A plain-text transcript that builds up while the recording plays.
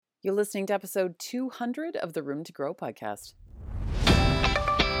You're listening to episode 200 of the Room to Grow podcast.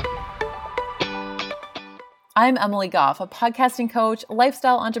 I'm Emily Goff, a podcasting coach,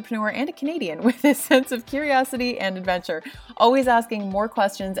 lifestyle entrepreneur, and a Canadian with a sense of curiosity and adventure, always asking more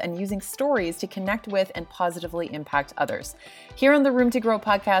questions and using stories to connect with and positively impact others. Here on the Room to Grow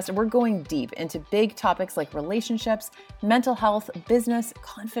podcast, we're going deep into big topics like relationships, mental health, business,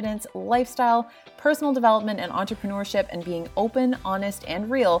 confidence, lifestyle, personal development, and entrepreneurship, and being open, honest,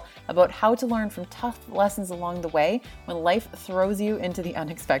 and real about how to learn from tough lessons along the way when life throws you into the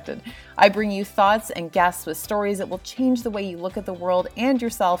unexpected. I bring you thoughts and guests with stories that will change the way you look at the world and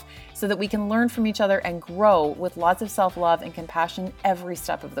yourself so that we can learn from each other and grow with lots of self-love and compassion every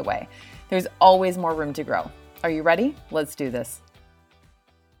step of the way. There's always more room to grow. Are you ready? Let's do this.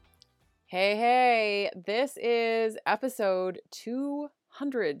 Hey, this is episode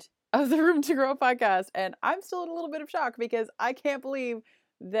 200 of the Room to Grow podcast, and I'm still in a little bit of shock because I can't believe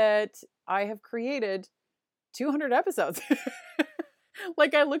that I have created 200 episodes.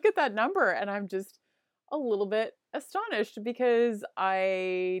 Like, I look at that number and I'm just a little bit astonished because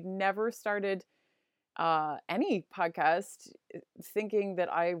I never started any podcast thinking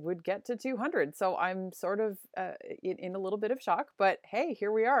that I would get to 200. So I'm sort of in a little bit of shock, but hey,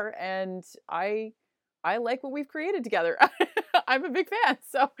 here we are. And I like what we've created together. I'm a big fan.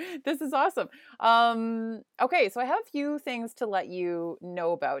 So this is awesome. Okay, so I have a few things to let you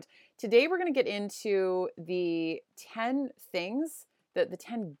know about. Today, we're going to get into the 10 things, the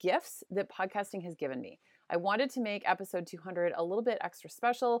 10 gifts that podcasting has given me. I wanted to make episode 200 a little bit extra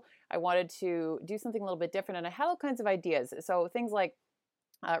special. I wanted to do something a little bit different, and I had all kinds of ideas. So things like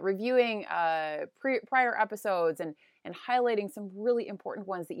reviewing prior episodes and highlighting some really important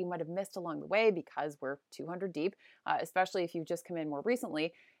ones that you might have missed along the way because we're 200 deep, especially if you've just come in more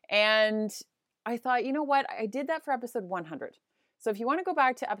recently. And I thought, you know what? I did that for episode 100. So if you want to go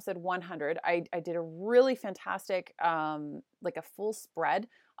back to episode 100, I did a really fantastic, like a full spread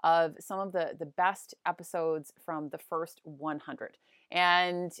of some of the best episodes from the first 100.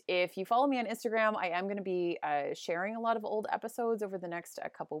 And if you follow me on Instagram, I am going to be sharing a lot of old episodes over the next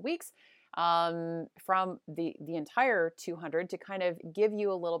couple weeks from the entire 200 to kind of give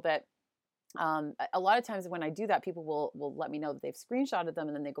you a little bit. A lot of times when I do that, people will let me know that they've screenshotted them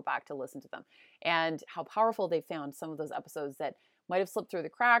and then they go back to listen to them and how powerful they found some of those episodes that might have slipped through the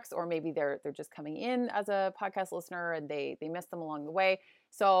cracks, or maybe they're just coming in as a podcast listener and they missed them along the way.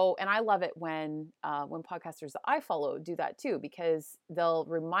 So, and I love it when podcasters that I follow do that too, because they'll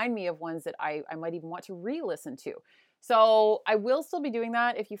remind me of ones that I might even want to re-listen to. So I will still be doing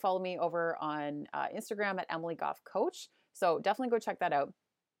that if you follow me over on Instagram at Emily Goff Coach. So definitely go check that out.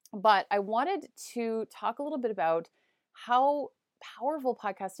 But I wanted to talk a little bit about how powerful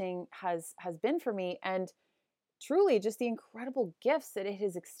podcasting has been for me, and truly just the incredible gifts that it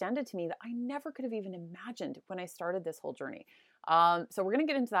has extended to me that I never could have even imagined when I started this whole journey. So we're going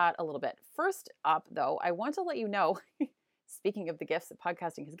to get into that a little bit. First up, though, I want to let you know, speaking of the gifts that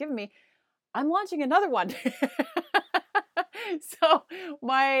podcasting has given me, I'm launching another one. So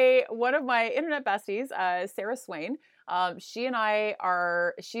one of my internet besties, Sarah Swain, she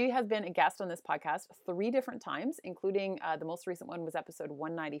has been a guest on this podcast 3 different times, including the most recent one was episode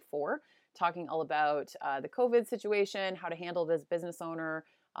 194, talking all about the COVID situation, how to handle it as a business owner,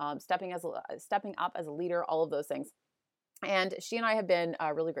 stepping up as a leader, all of those things. And she and I have been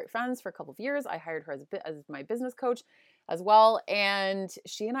really great friends for a couple of years. I hired her as my business coach as well. And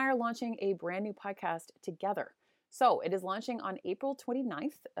she and I are launching a brand new podcast together. So it is launching on April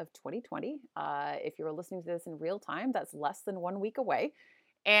 29th of 2020. If you're listening to this in real time, that's less than 1 week away.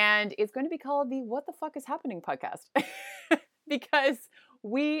 And it's going to be called the What the Fuck is Happening podcast because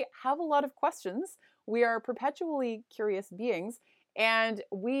we have a lot of questions. We are perpetually curious beings. And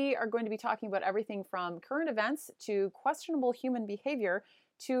we are going to be talking about everything from current events to questionable human behavior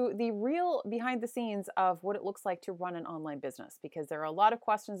to the real behind the scenes of what it looks like to run an online business, because there are a lot of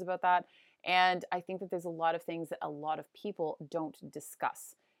questions about that. And I think that there's a lot of things that a lot of people don't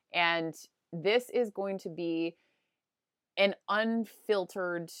discuss. And this is going to be an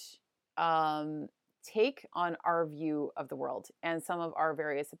unfiltered take on our view of the world and some of our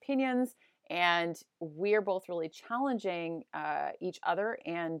various opinions. And we're both really challenging each other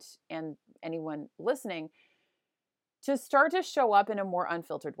and anyone listening to start to show up in a more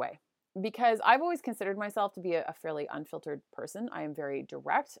unfiltered way. Because I've always considered myself to be a fairly unfiltered person. I am very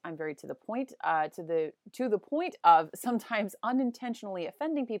direct. I'm very to the point, to the point of sometimes unintentionally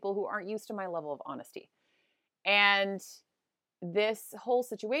offending people who aren't used to my level of honesty. And this whole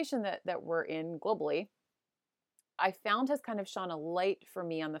situation that we're in globally, I found has kind of shone a light for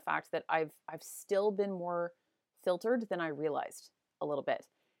me on the fact that I've still been more filtered than I realized a little bit.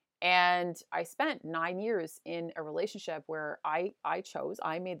 And I spent 9 years in a relationship where I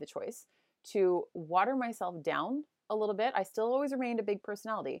made the choice to water myself down a little bit. I still always remained a big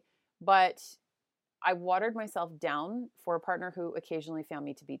personality, but I watered myself down for a partner who occasionally found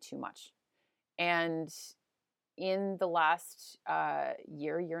me to be too much. And in the last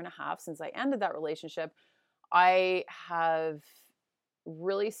year and a half since I ended that relationship, I have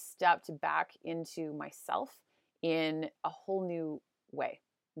really stepped back into myself in a whole new way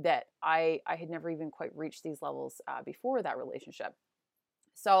that I had never even quite reached these levels before that relationship.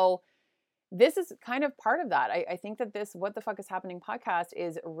 So this is kind of part of that. I think that this What the Fuck is Happening podcast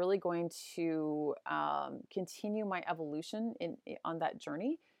is really going to continue my evolution on that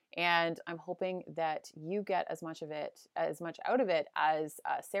journey. And I'm hoping that you get as much out of it as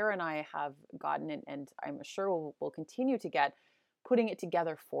Sarah and I have gotten, and I'm sure we'll continue to get, putting it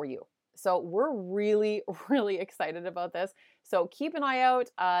together for you. So we're really, really excited about this. So keep an eye out.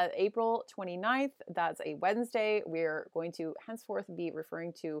 April 29th, that's a Wednesday. We're going to henceforth be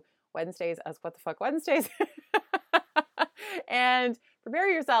referring to Wednesdays as What the Fuck Wednesdays. And prepare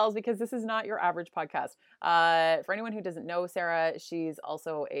yourselves, because this is not your average podcast. For anyone who doesn't know Sarah, she's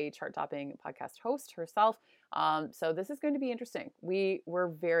also a chart-topping podcast host herself. So this is going to be interesting. We're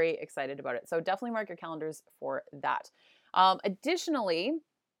very excited about it. So definitely mark your calendars for that. Additionally,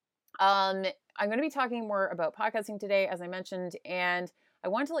 I'm going to be talking more about podcasting today, as I mentioned, and I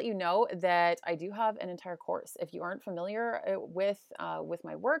want to let you know that I do have an entire course. If you aren't familiar with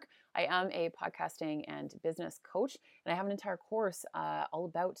my work, I am a podcasting and business coach, and I have an entire course all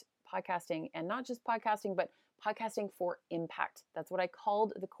about podcasting, and not just podcasting, but podcasting for impact. That's what I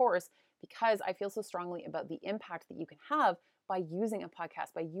called the course, because I feel so strongly about the impact that you can have by using a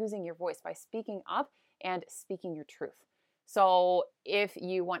podcast, by using your voice, by speaking up and speaking your truth. So if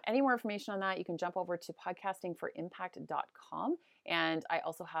you want any more information on that, you can jump over to podcastingforimpact.com. And I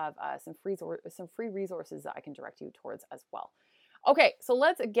also have some free resources that I can direct you towards as well. Okay, so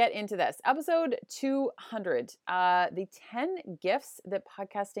let's get into this. Episode 200, the 10 gifts that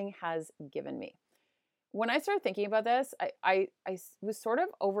podcasting has given me. When I started thinking about this, I was sort of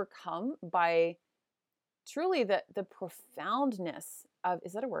overcome by truly the profoundness of,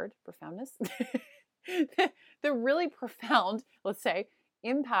 is that a word? Profoundness? The really profound, let's say,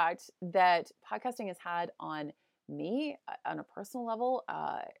 impact that podcasting has had on me on a personal level,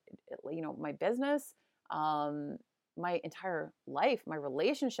 my business, my entire life, my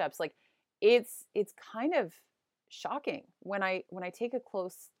relationships. Like it's kind of shocking when I take a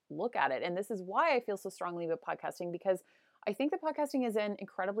close look at it. And this is why I feel so strongly about podcasting, because I think that podcasting is an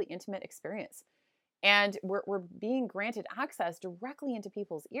incredibly intimate experience. And we're being granted access directly into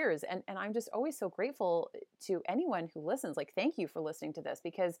people's ears. And I'm just always so grateful to anyone who listens. Like, thank you for listening to this,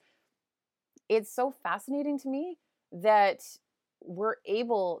 because it's so fascinating to me that we're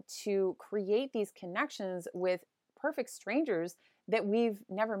able to create these connections with perfect strangers that we've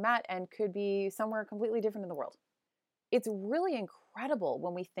never met and could be somewhere completely different in the world. It's really incredible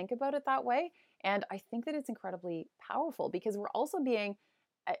when we think about it that way. And I think that it's incredibly powerful, because we're also being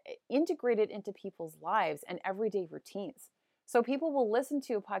integrated into people's lives and everyday routines. So people will listen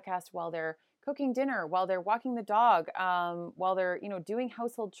to a podcast while they're cooking dinner, while they're walking the dog, while they're doing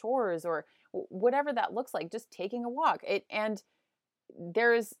household chores, or whatever that looks like, just taking a walk. And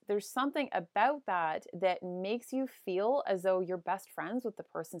there's something about that that makes you feel as though you're best friends with the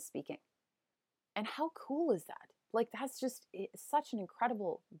person speaking. And how cool is that? Like, that's just such an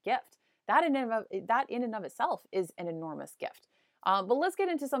incredible gift. That in and of itself is an enormous gift. But let's get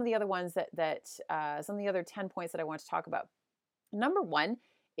into some of the other ones that some of the other 10 points that I want to talk about. Number one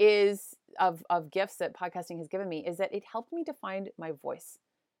is of gifts that podcasting has given me is that it helped me to find my voice,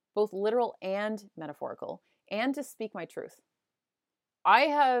 both literal and metaphorical, and to speak my truth. I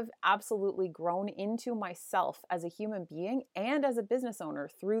have absolutely grown into myself as a human being and as a business owner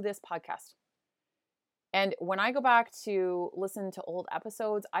through this podcast. And when I go back to listen to old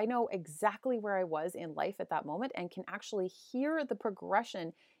episodes, I know exactly where I was in life at that moment and can actually hear the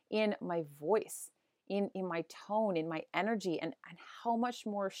progression in my voice, in my tone, in my energy, and how much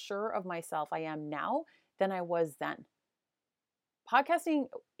more sure of myself I am now than I was then. Podcasting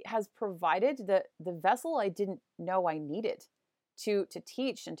has provided the vessel I didn't know I needed to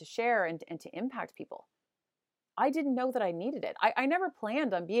teach and to share and to impact people. I didn't know that I needed it. I never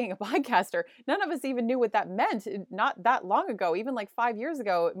planned on being a podcaster. None of us even knew what that meant not that long ago. Even like 5 years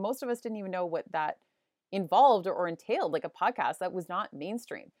ago, most of us didn't even know what that involved or entailed, like a podcast. That was not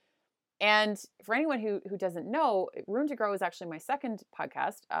mainstream. And for anyone who doesn't know, Room to Grow is actually my second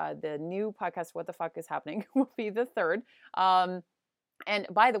podcast. The new podcast, What the Fuck is Happening, will be the third. And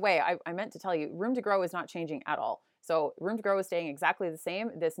by the way, I meant to tell you, Room to Grow is not changing at all. So Room to Grow is staying exactly the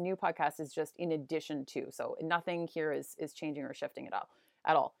same. This new podcast is just in addition to. So nothing here is changing or shifting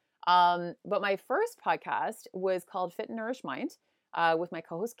at all. But my first podcast was called Fit and Nourish Mind with my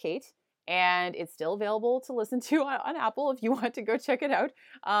co-host Kate. And it's still available to listen to on Apple if you want to go check it out.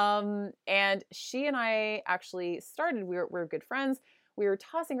 And she and I actually started, we're good friends. We were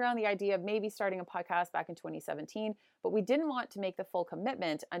tossing around the idea of maybe starting a podcast back in 2017, but we didn't want to make the full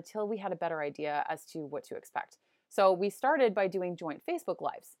commitment until we had a better idea as to what to expect. So we started by doing joint Facebook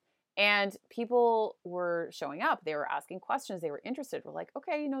Lives. And people were showing up. They were asking questions. They were interested. We're like,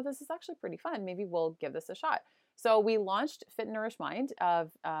 okay, this is actually pretty fun. Maybe we'll give this a shot. So we launched Fit and Nourish Mind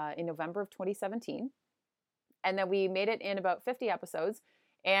in November of 2017. And then we made it in about 50 episodes.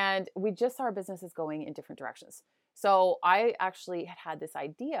 And we just saw our businesses going in different directions. So I actually had this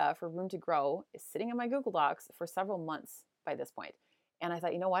idea for Room to Grow sitting in my Google Docs for several months by this point. And I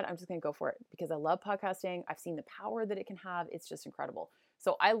thought, you know what? I'm just going to go for it because I love podcasting. I've seen the power that it can have. It's just incredible.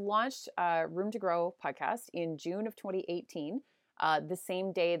 So I launched Room to Grow podcast in June of 2018, the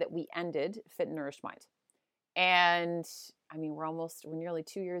same day that we ended Fit and Nourish Mind. And I mean, we're nearly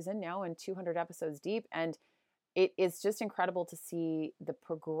 2 years in now and 200 episodes deep. And it is just incredible to see the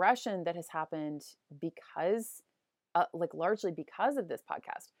progression that has happened because, largely because of this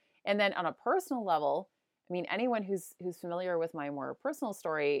podcast. And then on a personal level, I mean, anyone who's familiar with my more personal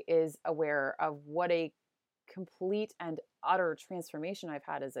story is aware of what a complete and utter transformation I've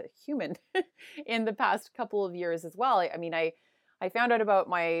had as a human in the past couple of years as well. I mean, I found out about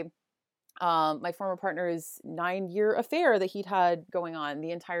my former partner's 9-year affair that he'd had going on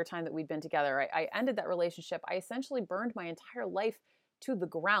the entire time that we'd been together. I ended that relationship. I essentially burned my entire life to the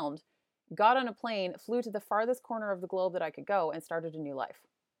ground, got on a plane, flew to the farthest corner of the globe that I could go, and started a new life.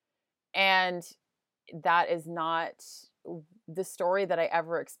 And that is not the story that I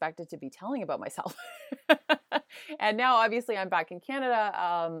ever expected to be telling about myself. And now, obviously, I'm back in Canada.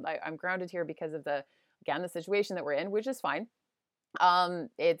 I'm grounded here because of the situation that we're in, which is fine.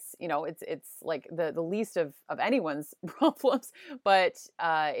 It's like the least of anyone's problems, but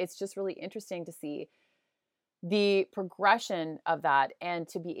it's just really interesting to see the progression of that and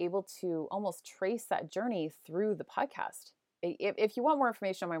to be able to almost trace that journey through the podcast. If you want more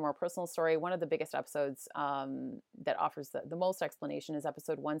information on my more personal story, one of the biggest episodes that offers the most explanation is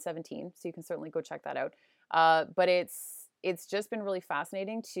episode 117. So you can certainly go check that out. But it's just been really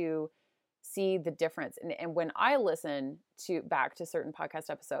fascinating to see the difference. And when I listen back to certain podcast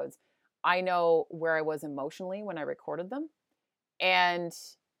episodes, I know where I was emotionally when I recorded them. And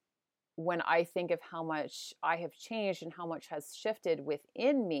when I think of how much I have changed and how much has shifted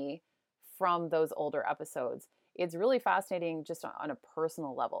within me from those older episodes, it's really fascinating just on a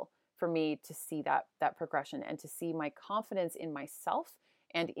personal level for me to see that progression and to see my confidence in myself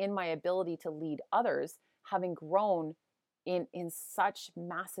and in my ability to lead others having grown in such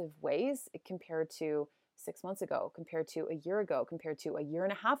massive ways compared to 6 months ago, compared to a year ago, compared to a year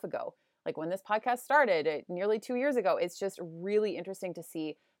and a half ago. Like when this podcast started nearly 2 years ago, it's just really interesting to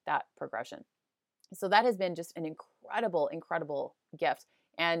see that progression. So that has been just an incredible, incredible gift.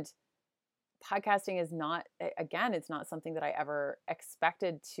 And podcasting is not, again, it's not something that I ever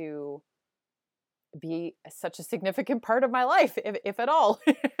expected to be such a significant part of my life, if at all.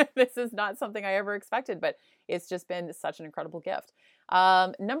 This is not something I ever expected, but it's just been such an incredible gift.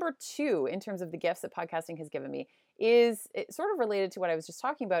 Number 2, in terms of the gifts that podcasting has given me, is sort of related to what I was just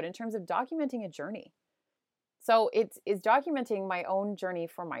talking about in terms of documenting a journey. So it's documenting my own journey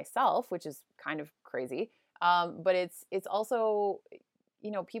for myself, which is kind of crazy. But it's also,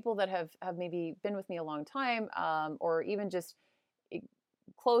 people that have maybe been with me a long time, or even just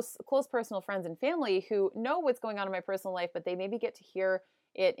close personal friends and family who know what's going on in my personal life, but they maybe get to hear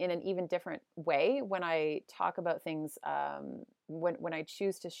it in an even different way when I talk about things, when I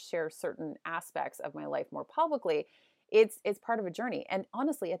choose to share certain aspects of my life more publicly. It's part of a journey. And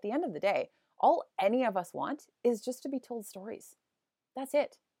honestly, at the end of the day, all any of us want is just to be told stories. That's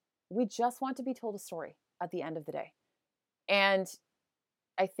it. We just want to be told a story at the end of the day. And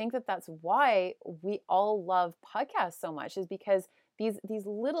I think that that's why we all love podcasts so much, is because these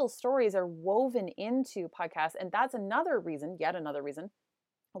little stories are woven into podcasts. And that's yet another reason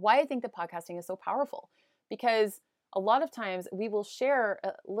why I think that podcasting is so powerful. Because a lot of times we will share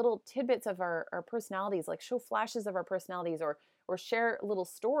little tidbits of our personalities, like show flashes of our personalities, or share little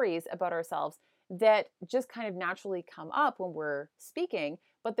stories about ourselves that just kind of naturally come up when we're speaking,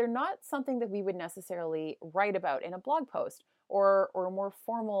 but they're not something that we would necessarily write about in a blog post or a more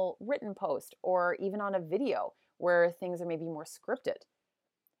formal written post, or even on a video where things are maybe more scripted.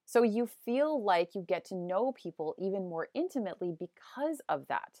 So you feel like you get to know people even more intimately because of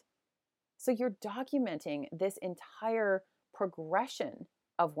that. So you're documenting this entire progression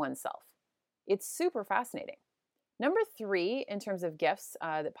of oneself. It's super fascinating. Number three, in terms of gifts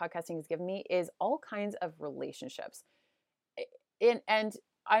that podcasting has given me, is all kinds of relationships. And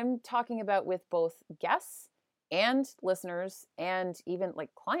I'm talking about with both guests and listeners and even like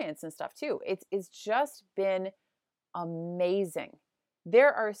clients and stuff too. It's just been amazing.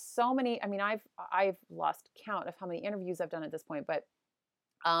 There are so many. I mean, I've lost count of how many interviews I've done at this point, but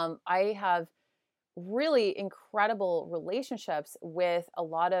I have really incredible relationships with a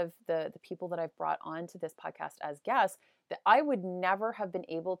lot of the people that I've brought onto this podcast as guests that I would never have been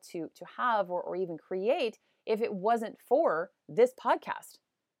able to have or even create if it wasn't for this podcast.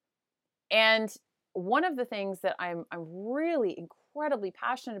 And one of the things that I'm really incredibly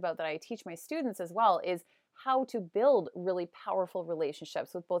passionate about that I teach my students as well is how to build really powerful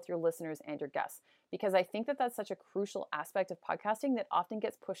relationships with both your listeners and your guests, because I think that that's such a crucial aspect of podcasting that often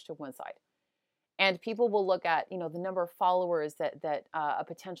gets pushed to one side. And people will look at, the number of followers that a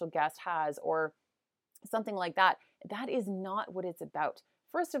potential guest has or something like that. That is not what it's about.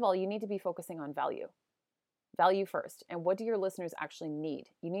 First of all, you need to be focusing on value first. And what do your listeners actually need?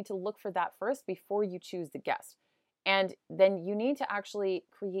 You need to look for that first before you choose the guest. And then you need to actually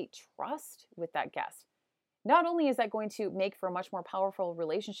create trust with that guest. Not only is that going to make for a much more powerful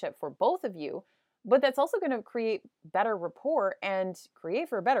relationship for both of you, but that's also going to create better rapport and create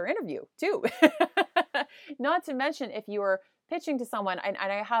for a better interview too. Not to mention if you are pitching to someone, and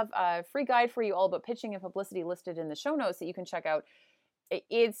I have a free guide for you all about pitching and publicity listed in the show notes that you can check out.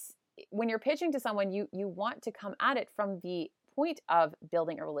 It's when you're pitching to someone, you want to come at it from the point of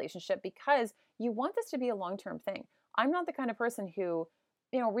building a relationship because you want this to be a long-term thing. I'm not the kind of person who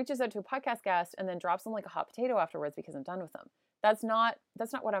reaches out to a podcast guest and then drops them like a hot potato afterwards because I'm done with them. That's not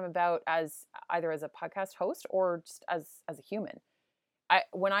what I'm about as either as a podcast host or just as a human.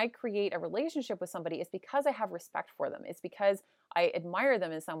 When I create a relationship with somebody, it's because I have respect for them. It's because I admire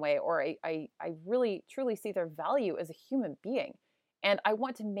them in some way, or I really truly see their value as a human being. And I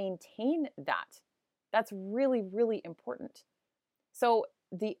want to maintain that. That's really, really important. So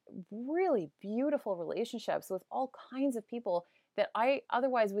the really beautiful relationships with all kinds of people that I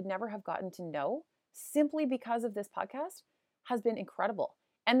otherwise would never have gotten to know simply because of this podcast has been incredible.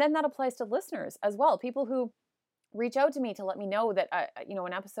 And then that applies to listeners as well. People who reach out to me to let me know that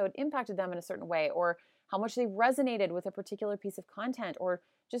an episode impacted them in a certain way, or how much they resonated with a particular piece of content, or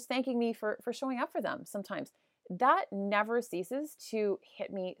just thanking me for showing up for them sometimes. That never ceases to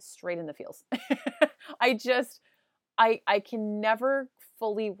hit me straight in the feels. I can never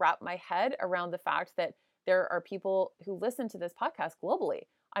fully wrap my head around the fact that there are people who listen to this podcast globally.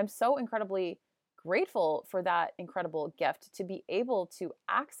 I'm so incredibly grateful for that incredible gift to be able to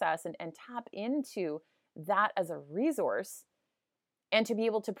access and tap into that as a resource, and to be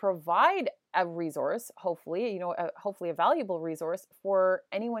able to provide a resource, hopefully a valuable resource for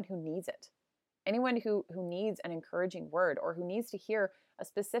anyone who needs it. Anyone who needs an encouraging word or who needs to hear a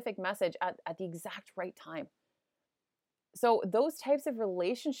specific message at the exact right time. So those types of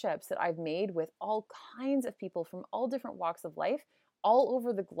relationships that I've made with all kinds of people from all different walks of life all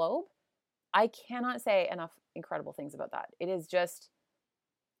over the globe, I cannot say enough incredible things about that. It is just,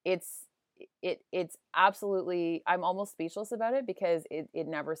 it's absolutely, I'm almost speechless about it because it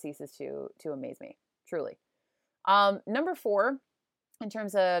never ceases to amaze me, truly. Number 4, in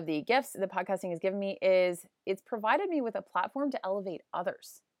terms of the gifts that podcasting has given me, is it's provided me with a platform to elevate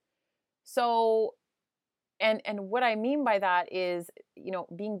others. So, and what I mean by that is,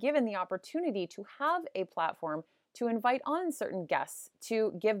 being given the opportunity to have a platform to invite on certain guests,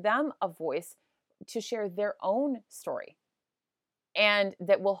 to give them a voice to share their own story, and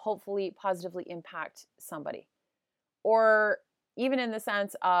that will hopefully positively impact somebody. Or even in the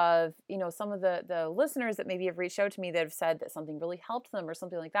sense of, some of the listeners that maybe have reached out to me that have said that something really helped them or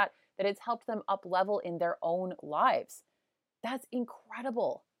something like that, that it's helped them up level in their own lives. That's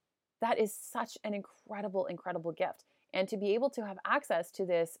incredible. That is such an incredible, incredible gift. And to be able to have access to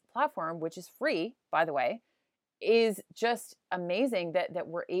this platform, which is free, by the way, is just amazing that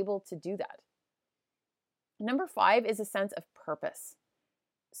we're able to do that. Number 5 is a sense of purpose.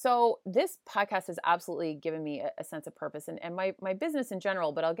 So this podcast has absolutely given me a sense of purpose and my business in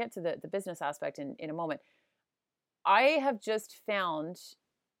general, but I'll get to the business aspect in a moment. I have just found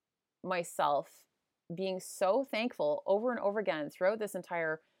myself being so thankful over and over again throughout this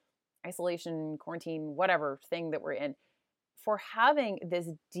entire isolation, quarantine, whatever thing that we're in, for having this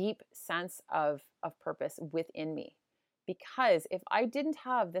deep sense of purpose within me. Because if I didn't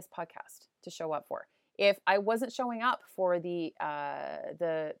have this podcast to show up for, if I wasn't showing up for the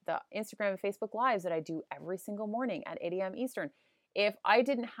Instagram and Facebook lives that I do every single morning at 8 a.m. Eastern, if I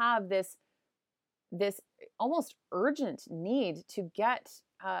didn't have this this almost urgent need to get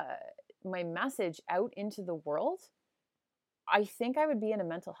my message out into the world, I think I would be in a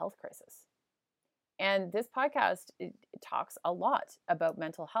mental health crisis. And this podcast, it talks a lot about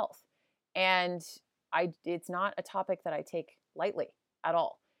mental health. And it's not a topic that I take lightly at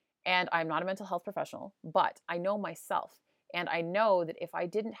all. And I'm not a mental health professional, but I know myself. And I know that if I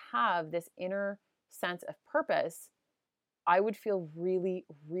didn't have this inner sense of purpose, I would feel really,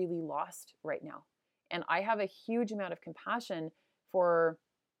 really lost right now. And I have a huge amount of compassion for,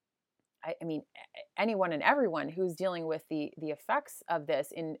 I mean, anyone and everyone who's dealing with the effects of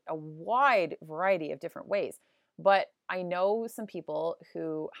this in a wide variety of different ways. But I know some people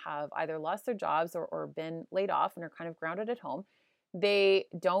who have either lost their jobs or been laid off and are kind of grounded at home. They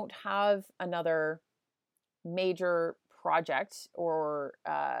don't have another major project or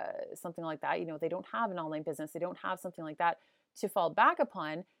something like that. They don't have an online business. They don't have something like that to fall back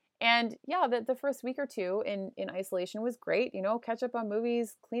upon. And yeah, the first week or two in isolation was great, catch up on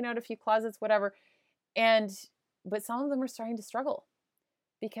movies, clean out a few closets, whatever. But some of them are starting to struggle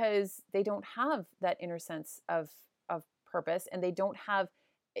because they don't have that inner sense of purpose, and they don't have,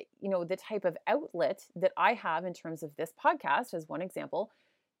 the type of outlet that I have in terms of this podcast, as one example,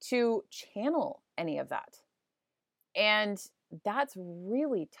 to channel any of that. And that's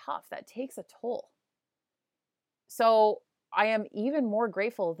really tough. That takes a toll. So I am even more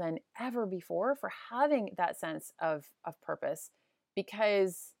grateful than ever before for having that sense of purpose,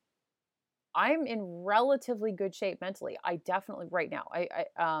 because I'm in relatively good shape mentally. I definitely right now,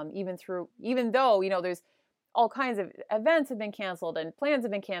 even though, there's all kinds of events have been canceled and plans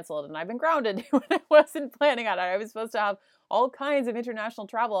have been canceled and I've been grounded when I wasn't planning on it. I was supposed to have all kinds of international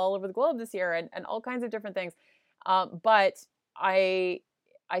travel all over the globe this year and all kinds of different things. But I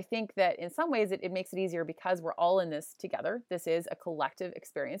think that in some ways it makes it easier because we're all in this together. This is a collective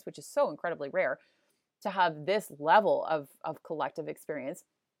experience, which is so incredibly rare to have this level of collective experience,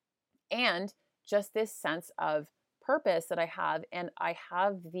 and just this sense of purpose that I have. And I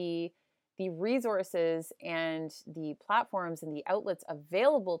have the resources and the platforms and the outlets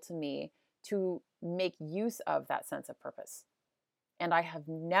available to me to make use of that sense of purpose. And I have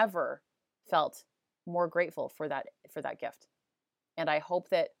never felt more grateful for that gift. And I hope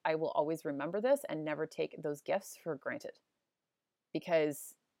that I will always remember this and never take those gifts for granted,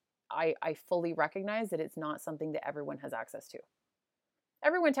 because I fully recognize that it's not something that everyone has access to.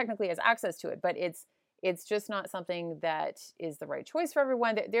 Everyone technically has access to it, but it's just not something that is the right choice for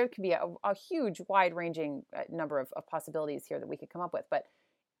everyone. There could be a huge, wide-ranging number of possibilities here that we could come up with. But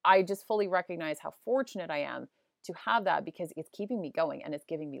I just fully recognize how fortunate I am to have that, because it's keeping me going and it's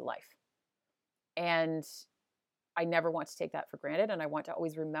giving me life. And I never want to take that for granted. And I want to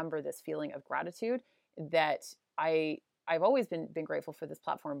always remember this feeling of gratitude that I've always been grateful for this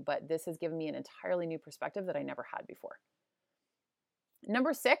platform, but this has given me an entirely new perspective that I never had before.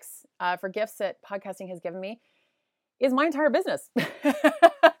 Number 6 for gifts that podcasting has given me is my entire business.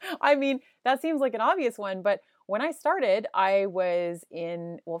 I mean, that seems like an obvious one, but when I started, I was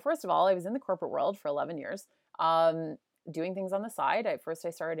first of all, I was in the corporate world for 11 years, doing things on the side. I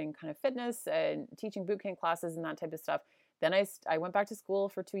started in kind of fitness and teaching bootcamp classes and that type of stuff. Then I went back to school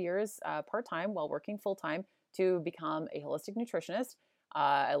for 2 years, part-time, while working full-time, to become a holistic nutritionist.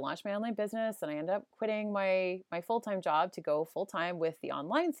 I launched my online business, and I ended up quitting my full-time job to go full-time with the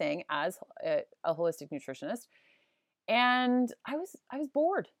online thing as a holistic nutritionist. And I was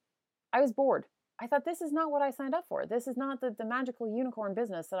bored. I was bored. I thought, this is not what I signed up for. This is not the magical unicorn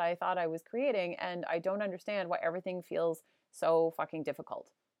business that I thought I was creating. And I don't understand why everything feels so fucking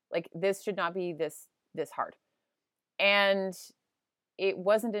difficult. Like, this should not be this hard. And it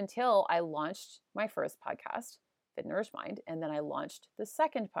wasn't until I launched my first podcast, Fit Nourished Mind, and then I launched the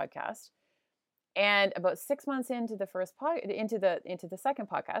second podcast. And about 6 months into the into the second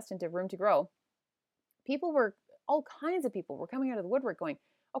podcast, into Room to Grow, all kinds of people were coming out of the woodwork going,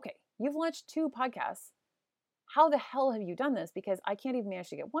 okay, you've launched 2 podcasts. How the hell have you done this? Because I can't even manage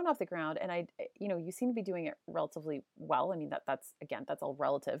to get one off the ground. And you seem to be doing it relatively well. I mean, that's all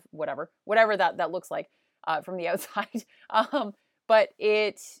relative, whatever that looks like from the outside. But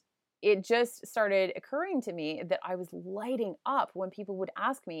it just started occurring to me that I was lighting up when people would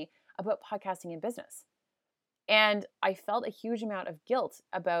ask me about podcasting and business. And I felt a huge amount of guilt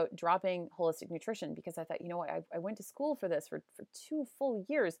about dropping holistic nutrition, because I thought, I went to school for this for 2 full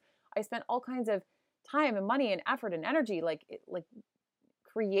years. I spent all kinds of time and money and effort and energy, like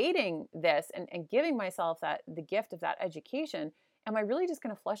creating this and giving myself the gift of that education. Am I really just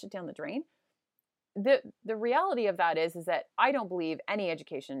going to flush it down the drain? The reality of that is that I don't believe any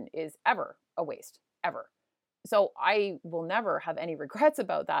education is ever a waste, ever. So I will never have any regrets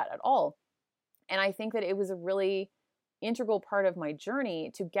about that at all. And I think that it was a really integral part of my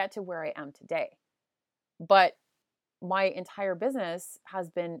journey to get to where I am today. But my entire business has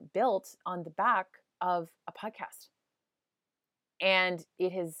been built on the back of a podcast. And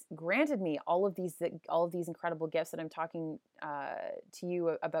it has granted me all of these incredible gifts that I'm talking to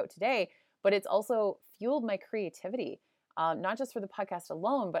you about today. But it's also fueled my creativity, not just for the podcast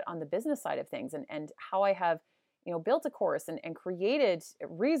alone, but on the business side of things, and how I have, built a course and created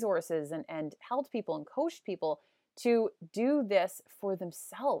resources and helped people and coached people to do this for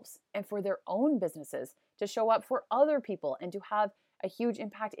themselves and for their own businesses, to show up for other people and to have a huge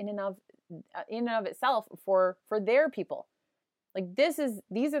impact in and of itself for their people. Like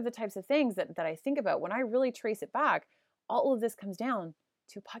these are the types of things that I think about when I really trace it back. All of this comes down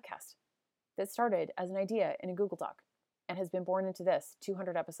to a podcast that started as an idea in a Google Doc and has been born into this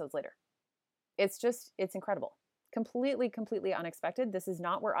 200 episodes later. It's incredible. Completely unexpected. This is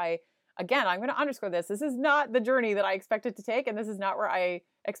not where I'm going to underscore this. This is not the journey that I expected to take, and this is not where I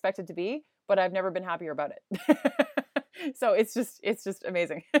expected to be, but I've never been happier about it. So it's just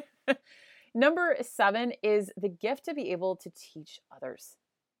amazing. Number 7 is the gift to be able to teach others.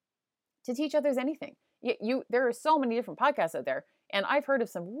 To teach others anything. There are so many different podcasts out there, and I've heard of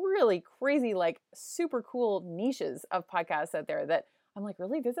some really crazy, like super cool niches of podcasts out there that I'm like,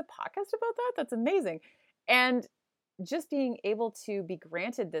 really? There's a podcast about that? That's amazing. And just being able to be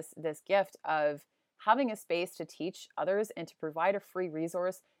granted this gift of having a space to teach others and to provide a free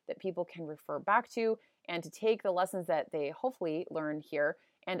resource that people can refer back to, and to take the lessons that they hopefully learn here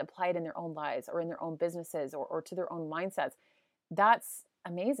and apply it in their own lives or in their own businesses or to their own mindsets. That's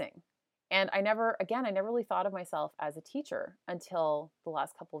amazing. And I never really thought of myself as a teacher until the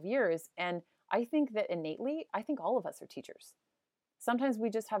last couple of years. And I think that innately, I think all of us are teachers. Sometimes we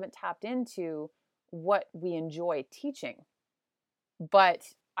just haven't tapped into what we enjoy teaching. But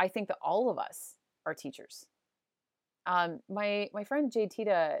I think that all of us are teachers. My friend Jay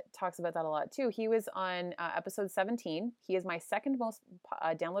Tita talks about that a lot too. He was on episode 17. He is my second most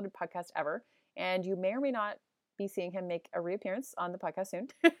downloaded podcast ever. And you may or may not be seeing him make a reappearance on the podcast soon.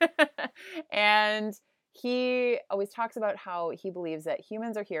 And he always talks about how he believes that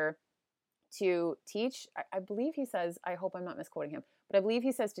humans are here to teach. I believe he says, I hope I'm not misquoting him, but I believe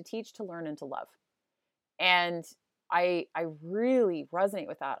he says to teach, to learn, and to love. And I really resonate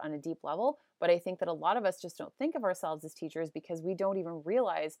with that on a deep level, but I think that a lot of us just don't think of ourselves as teachers because we don't even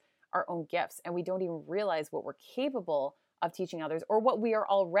realize our own gifts, and we don't even realize what we're capable of teaching others or what we are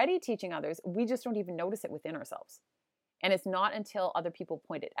already teaching others. We just don't even notice it within ourselves. And it's not until other people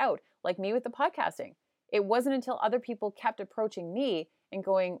point it out, like me with the podcasting. It wasn't until other people kept approaching me and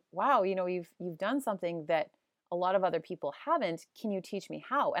going, wow, you've done something that a lot of other people haven't. Can you teach me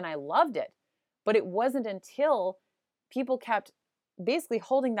how? And I loved it. But it wasn't until people kept basically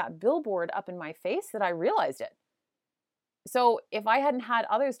holding that billboard up in my face that I realized it. So if I hadn't had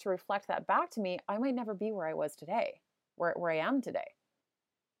others to reflect that back to me, I might never be where I was today, where I am today.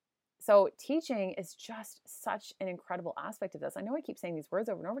 So teaching is just such an incredible aspect of this. I know I keep saying these words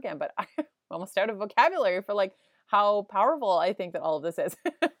over and over again, but I'm almost out of vocabulary for like how powerful I think that all of this is.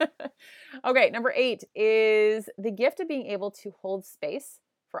 Okay, number 8 is the gift of being able to hold space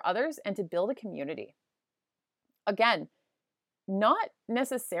for others and to build a community. Again, not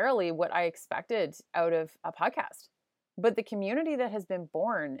necessarily what I expected out of a podcast, but the community that has been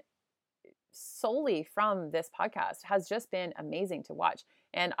born solely from this podcast has just been amazing to watch.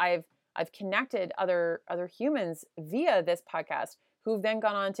 And I've connected other humans via this podcast who've then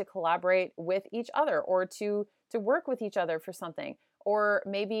gone on to collaborate with each other or to work with each other for something. Or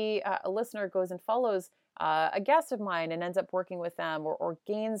maybe a listener goes and follows a guest of mine and ends up working with them or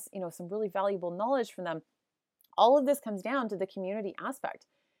gains, some really valuable knowledge from them. All of this comes down to the community aspect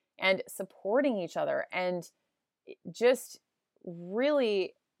and supporting each other and just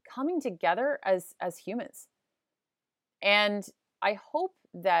really coming together as humans. And I hope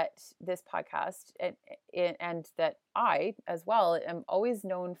that this podcast and that I as well am always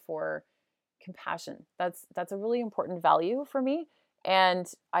known for compassion. That's a really important value for me.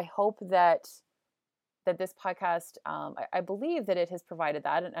 And I hope that this podcast, I believe that it has provided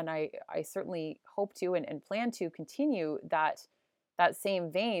that. And I certainly hope to and plan to continue that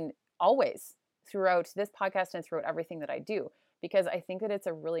same vein always throughout this podcast and throughout everything that I do, because I think that it's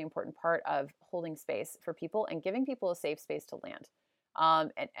a really important part of holding space for people and giving people a safe space to land.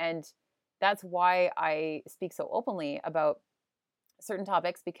 And that's why I speak so openly about certain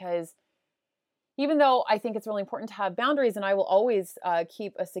topics, because even though I think it's really important to have boundaries, and I will always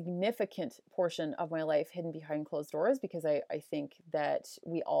keep a significant portion of my life hidden behind closed doors, because I think that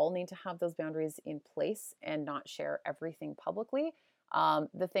we all need to have those boundaries in place and not share everything publicly.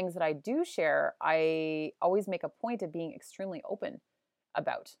 The things that I do share, I always make a point of being extremely open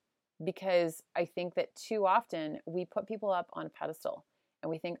about, because I think that too often we put people up on a pedestal and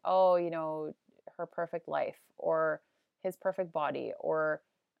we think, oh, her perfect life or his perfect body or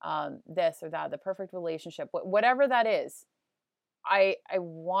this or that, the perfect relationship, whatever that is. I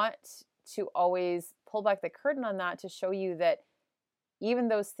want to always pull back the curtain on that to show you that even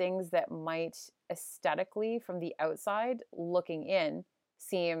those things that might aesthetically from the outside looking in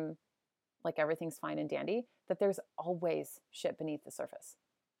seem like everything's fine and dandy, that there's always shit beneath the surface.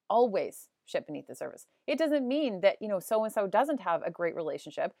 Always shit beneath the surface. It doesn't mean that, so and so doesn't have a great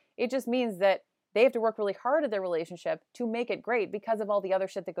relationship. It just means that they have to work really hard at their relationship to make it great because of all the other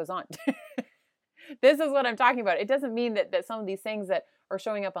shit that goes on. This is what I'm talking about. It doesn't mean that some of these things that are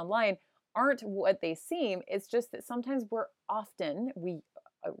showing up online aren't what they seem. It's just that sometimes we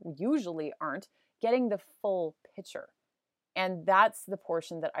usually aren't getting the full picture. And that's the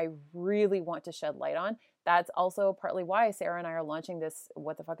portion that I really want to shed light on. That's also partly why Sarah and I are launching this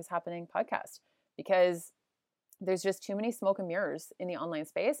What the Fuck is Happening podcast, because there's just too many smoke and mirrors in the online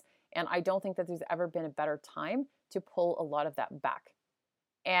space. And I don't think that there's ever been a better time to pull a lot of that back.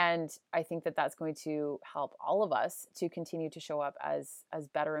 And I think that that's going to help all of us to continue to show up as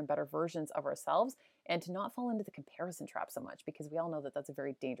better and better versions of ourselves, and to not fall into the comparison trap so much, because we all know that that's a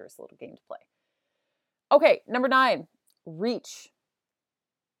very dangerous little game to play. Okay, number 9, reach.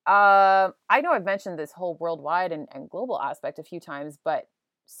 I know I've mentioned this whole worldwide and global aspect a few times, but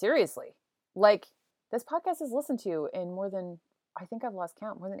seriously, like, this podcast is listened to in more than, I think I've lost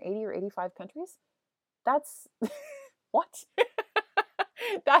count, more than 80 or 85 countries. That's what?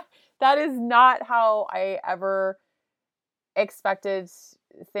 That is not how I ever expected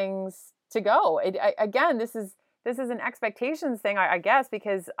things to go. Again, this is an expectations thing, I guess,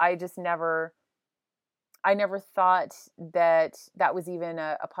 because I never thought that was even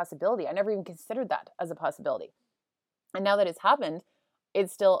a possibility. I never even considered that as a possibility. And now that it's happened, it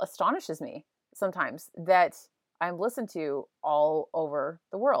still astonishes me sometimes that I'm listened to all over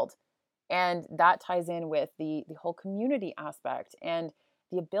the world. And that ties in with the whole community aspect and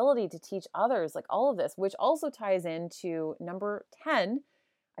the ability to teach others, like all of this, which also ties into number 10.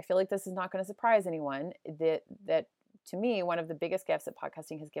 I feel like this is not going to surprise anyone, that to me, one of the biggest gifts that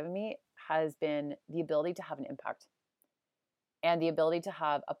podcasting has given me has been the ability to have an impact, and the ability to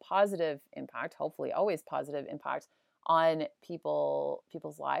have a positive impact, hopefully always positive impact, on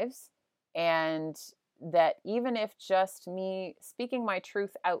people's lives. And that even if just me speaking my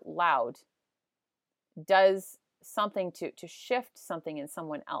truth out loud does something to shift something in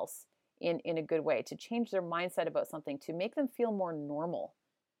someone else in a good way, to change their mindset about something, to make them feel more normal,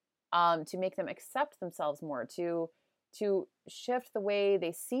 to make them accept themselves more, to shift the way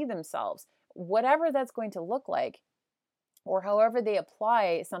they see themselves, whatever that's going to look like, or however they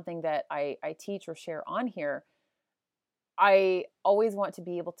apply something that I teach or share on here, I always want to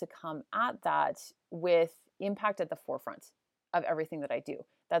be able to come at that with impact at the forefront of everything that I do.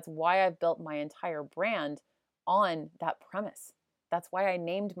 That's why I've built my entire brand on that premise. That's why I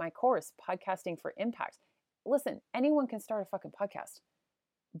named my course Podcasting for Impact. Listen, anyone can start a fucking podcast,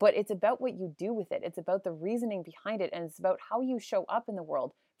 but it's about what you do with it. It's about the reasoning behind it, and it's about how you show up in the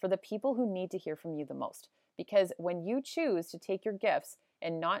world for the people who need to hear from you the most. Because when you choose to take your gifts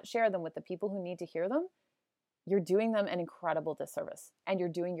and not share them with the people who need to hear them, you're doing them an incredible disservice, and you're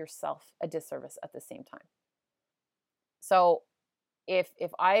doing yourself a disservice at the same time. So if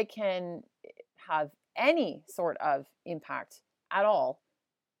I can have any sort of impact at all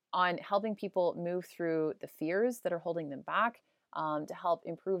on helping people move through the fears that are holding them back, to help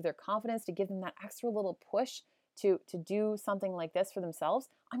improve their confidence, to give them that extra little push to do something like this for themselves,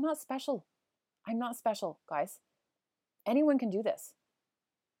 I'm not special. I'm not special, guys. Anyone can do this.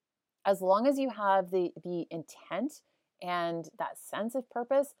 As long as you have the intent and that sense of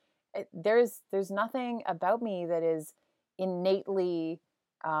purpose, there's nothing about me that is innately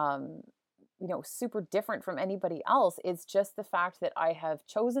super different from anybody else. It's just the fact that I have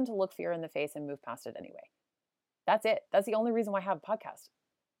chosen to look fear in the face and move past it anyway. That's it. That's the only reason why I have a podcast.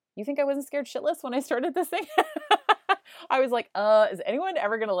 You think I wasn't scared shitless when I started this thing? I was like, is anyone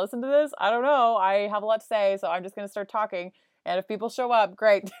ever going to listen to this? I don't know. I have a lot to say, so I'm just going to start talking. And if people show up,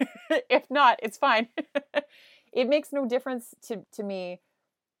 great. If not, it's fine. It makes no difference to me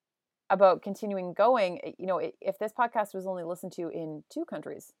about continuing going. If this podcast was only listened to in 2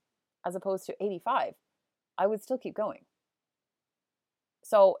 countries as opposed to 85, I would still keep going.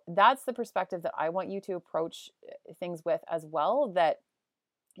 So that's the perspective that I want you to approach things with as well, that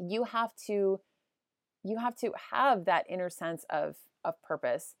you have to have that inner sense of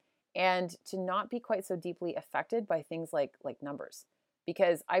purpose, and to not be quite so deeply affected by things like numbers.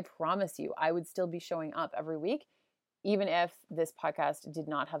 because I promise you, I would still be showing up every week, even if this podcast did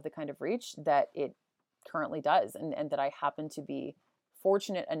not have the kind of reach that it currently does, and that I happen to be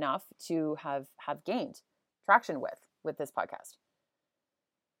fortunate enough to have gained traction with this podcast.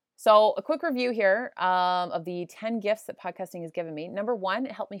 So a quick review here of the 10 gifts that podcasting has given me. Number 1,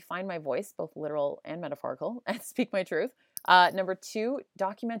 it helped me find my voice, both literal and metaphorical, and speak my truth. Number 2,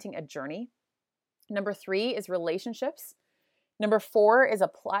 documenting a journey. Number 3 is relationships. Number 4 is a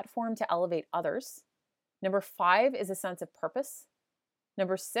platform to elevate others. Number 5 is a sense of purpose.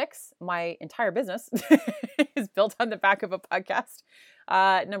 Number 6, my entire business is built on the back of a podcast.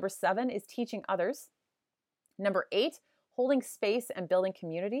 Number 7 is teaching others. Number 8, holding space and building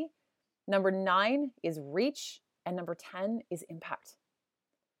community. Number 9 is reach. And number 10 is impact.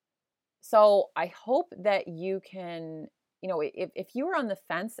 So I hope that you can, if you are on the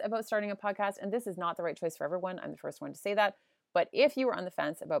fence about starting a podcast, and this is not the right choice for everyone, I'm the first one to say that, but if you are on the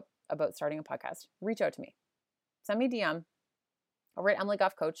fence about starting a podcast, reach out to me. Send me a DM over at Emily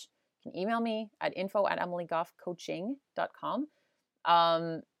Goff Coach. You can email me at info@emilygoffcoaching.com.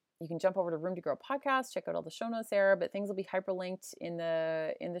 You can jump over to Room to Grow podcast, check out all the show notes there, but things will be hyperlinked in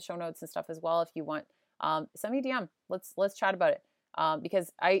the show notes and stuff as well. If you want, send me a DM. Let's chat about it.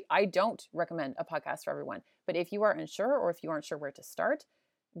 Because I don't recommend a podcast for everyone, but if you are unsure or if you aren't sure where to start,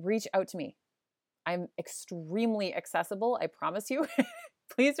 reach out to me. I'm extremely accessible. I promise you.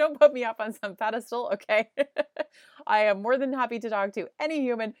 Please don't put me up on some pedestal. Okay. I am more than happy to talk to any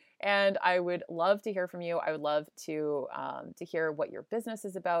human, and I would love to hear from you. I would love to hear what your business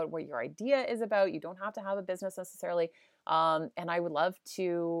is about, what your idea is about. You don't have to have a business necessarily. And I would love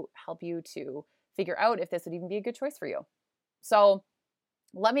to help you to figure out if this would even be a good choice for you. So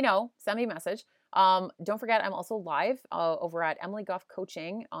let me know, send me a message. Don't forget, I'm also live over at Emily Goff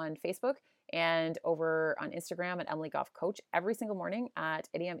Coaching on Facebook and over on Instagram at Emily Goff Coach every single morning at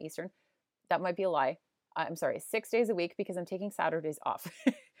 8 a.m. Eastern. That might be a lie. I'm sorry, 6 days a week because I'm taking Saturdays off.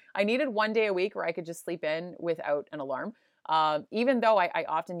 I needed 1 day a week where I could just sleep in without an alarm. Even though I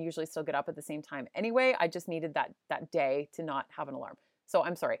often usually still get up at the same time anyway, I just needed that day to not have an alarm. So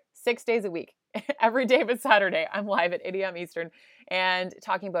I'm sorry, 6 days a week. Every day but Saturday, I'm live at 8 a.m. Eastern and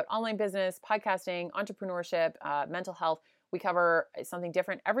talking about online business, podcasting, entrepreneurship, mental health. We cover something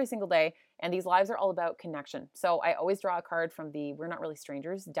different every single day. And these lives are all about connection. So I always draw a card from the We're Not Really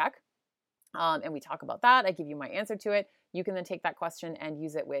Strangers deck. And we talk about that. I give you my answer to it. You can then take that question and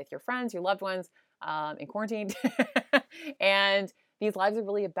use it with your friends, your loved ones in quarantine. And these lives are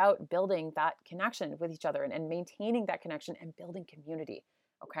really about building that connection with each other and maintaining that connection and building community.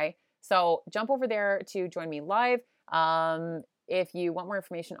 Okay. So jump over there to join me live. If you want more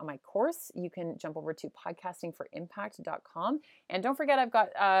information on my course, you can jump over to podcastingforimpact.com. And don't forget, I've got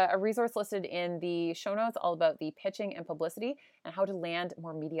a resource listed in the show notes all about the pitching and publicity and how to land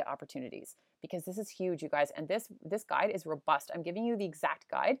more media opportunities, because this is huge, you guys. And this guide is robust. I'm giving you the exact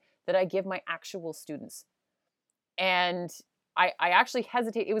guide that I give my actual students. And I actually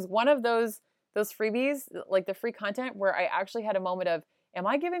hesitate. It was one of those freebies, like the free content, where I actually had a moment of, am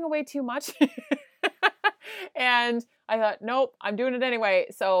I giving away too much? And I thought, nope, I'm doing it anyway.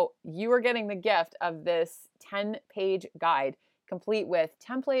 So you are getting the gift of this 10-page guide, complete with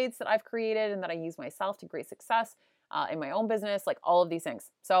templates that I've created and that I use myself to great success in my own business, like all of these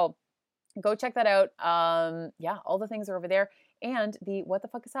things. So go check that out. Yeah, all the things are over there. And the What the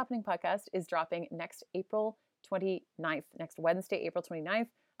Fuck is Happening podcast is dropping next April 29th, next Wednesday, April 29th.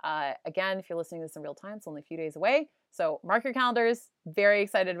 Again, if you're listening to this in real time, it's only a few days away. So mark your calendars. Very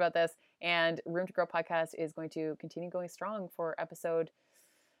excited about this. And Room to Grow podcast is going to continue going strong for episode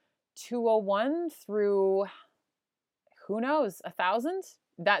 201 through, who knows, 1,000?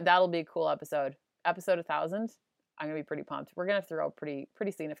 That'll be a cool episode. Episode 1,000. I'm going to be pretty pumped. We're going to throw a pretty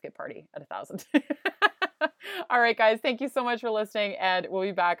significant party at 1,000. All right, guys. Thank you so much for listening. And we'll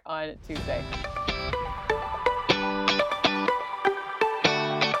be back on Tuesday.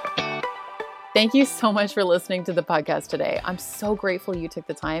 Thank you so much for listening to the podcast today. I'm so grateful you took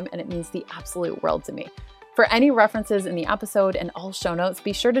the time, and it means the absolute world to me. For any references in the episode and all show notes,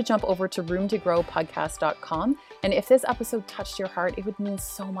 be sure to jump over to roomtogrowpodcast.com. And if this episode touched your heart, it would mean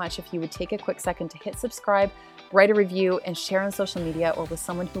so much if you would take a quick second to hit subscribe, write a review, and share on social media or with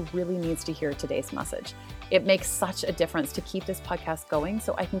someone who really needs to hear today's message. It makes such a difference to keep this podcast going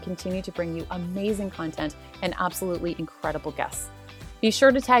so I can continue to bring you amazing content and absolutely incredible guests. Be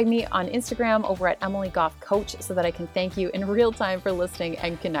sure to tag me on Instagram over at Emily Goff Coach so that I can thank you in real time for listening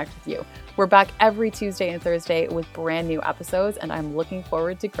and connect with you. We're back every Tuesday and Thursday with brand new episodes, and I'm looking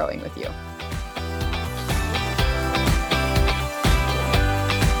forward to growing with you.